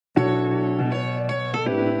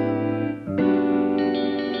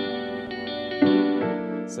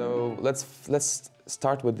let's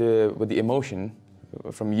start with the emotion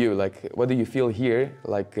from you. Like, what do you feel here?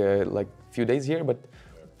 Like few days here, but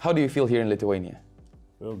how do you feel here in Lithuania?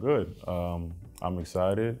 Feel good. I'm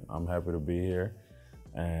excited. I'm happy to be here,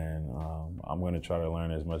 and I'm going to try to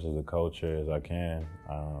learn as much of the culture as I can.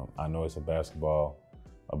 I know it's a basketball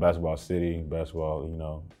city,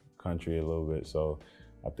 basketball, country a little bit. So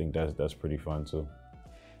I think that's pretty fun too.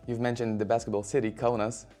 You've mentioned the basketball city,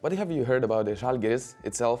 Kaunas. What have you heard about the Žalgiris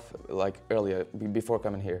itself, like earlier, before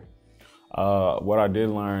coming here? What I did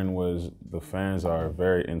learn was the fans are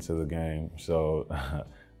very into the game. So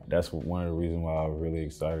that's one of the reasons why I was really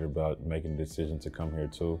excited about making the decision to come here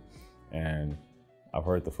too. And I've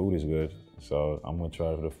heard the food is good, so I'm gonna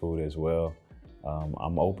try the food as well.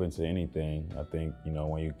 I'm open to anything. I think,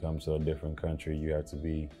 when you come to a different country, you have to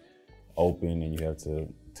be open and you have to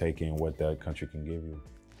take in what that country can give you.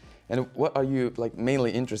 And what are you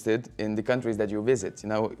mainly interested in the countries that you visit?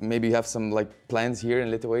 Maybe you have some plans here in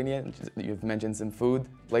Lithuania. You've mentioned some food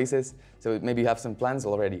places, so maybe you have some plans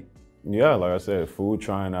already. Yeah, like I said, food,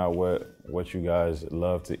 trying out what you guys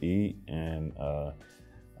love to eat, and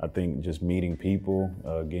I think just meeting people,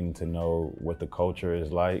 getting to know what the culture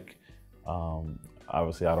is like.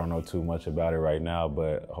 Obviously, I don't know too much about it right now,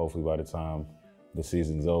 but hopefully by the time the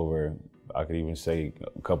season's over, I could even say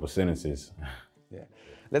a couple sentences. Yeah,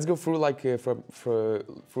 let's go through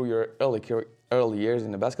through your early years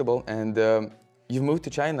in the basketball, and you moved to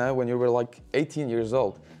China when you were 18 years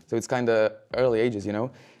old, so it's kind of early ages,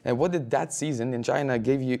 And what did that season in China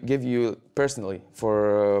give you personally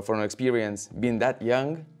for an experience being that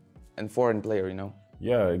young and foreign player,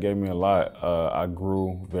 Yeah, it gave me a lot. I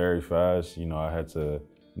grew very fast. I had to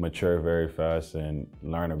mature very fast and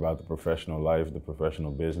learn about the professional life, the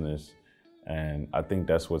professional business. And I think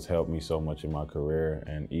that's what's helped me so much in my career.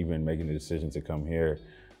 And even making the decision to come here,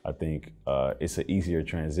 I think it's an easier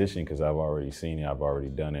transition because I've already seen it, I've already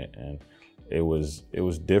done it. And it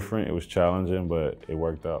was different, it was challenging, but it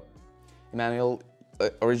worked out. Emmanuel,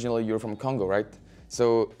 originally you're from Congo, right?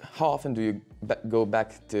 So how often do you go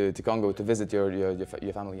back to Congo to visit your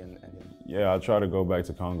family? Yeah, I try to go back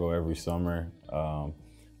to Congo every summer.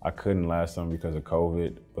 I couldn't last summer because of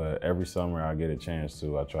COVID, but every summer I get a chance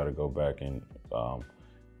to. I try to go back and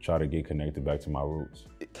try to get connected back to my roots.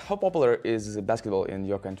 How popular is basketball in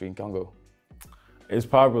your country, in Congo? It's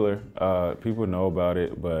popular. People know about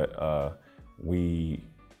it, but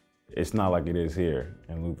it's not like it is here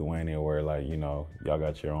in Lithuania where y'all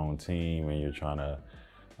got your own team and you're trying to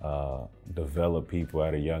develop people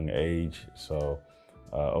at a young age. So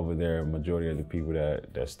over there, majority of the people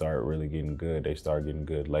that start really getting good, they start getting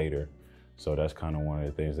good later. So that's kind of one of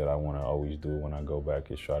the things that I want to always do when I go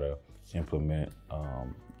back is try to implement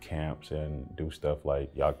camps and do stuff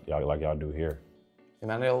like y'all do here.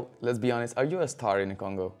 Emmanuel, let's be honest, are you a star in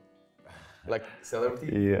Congo? Like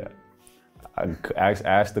celebrity? Yeah.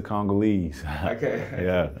 Ask the Congolese. Okay.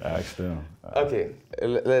 Yeah, ask them. Okay,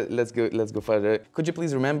 let's go further. Could you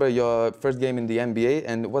please remember your first game in the NBA,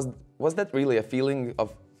 and was that really a feeling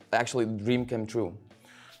of actually dream come true?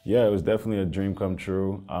 Yeah, it was definitely a dream come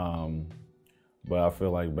true. But I feel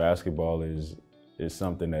like basketball is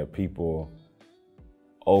something that people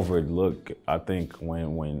overlook. I think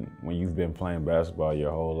when you've been playing basketball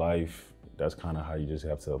your whole life, that's kind of how you just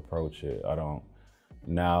have to approach it.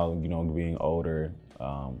 Now, being older,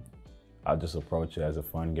 I just approach it as a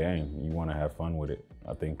fun game. You want to have fun with it.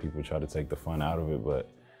 I think people try to take the fun out of it, but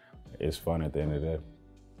it's fun at the end of the day.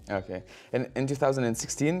 Okay. And in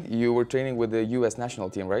 2016, you were training with the US national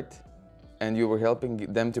team, right? And you were helping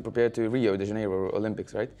them to prepare to Rio de Janeiro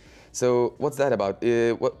Olympics, right? So what's that about?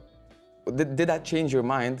 Did that change your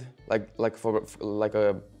mind,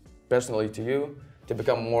 personally to you, to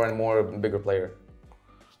become more and more a bigger player?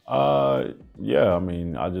 Yeah,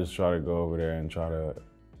 I just try to go over there and try to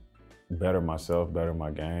better myself, better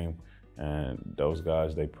my game. And those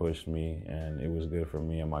guys, they pushed me, and it was good for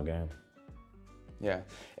me and my game. Yeah,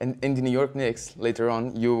 and in the New York Knicks, later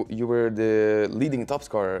on, you were the leading top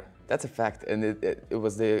scorer. That's a fact, and it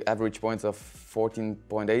was the average points of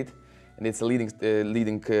 14.8, and it's a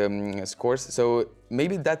leading scores. So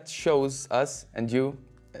maybe that shows us and you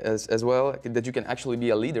as well that you can actually be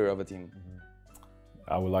a leader of a team.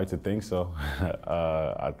 I would like to think so.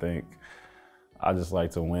 I think I just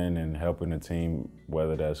like to win and helping the team,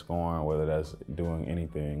 whether that's scoring, whether that's doing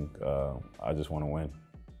anything. I just want to win.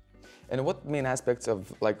 And what main aspects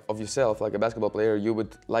of yourself, like a basketball player, you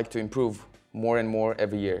would like to improve more and more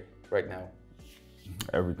every year right now?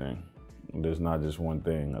 Everything. There's not just one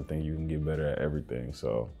thing. I think you can get better at everything.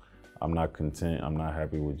 So I'm not content. I'm not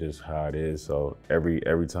happy with just how it is. So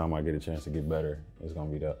every time I get a chance to get better, it's gonna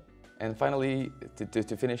be that. And finally,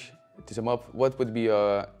 to finish, to sum up, what would be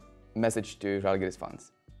your message to Žalgiris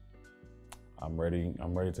fans? I'm ready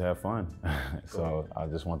to have fun. So I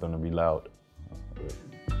just want them to be loud.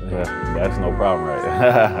 Yeah, that's no problem,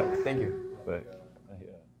 right? Thank you.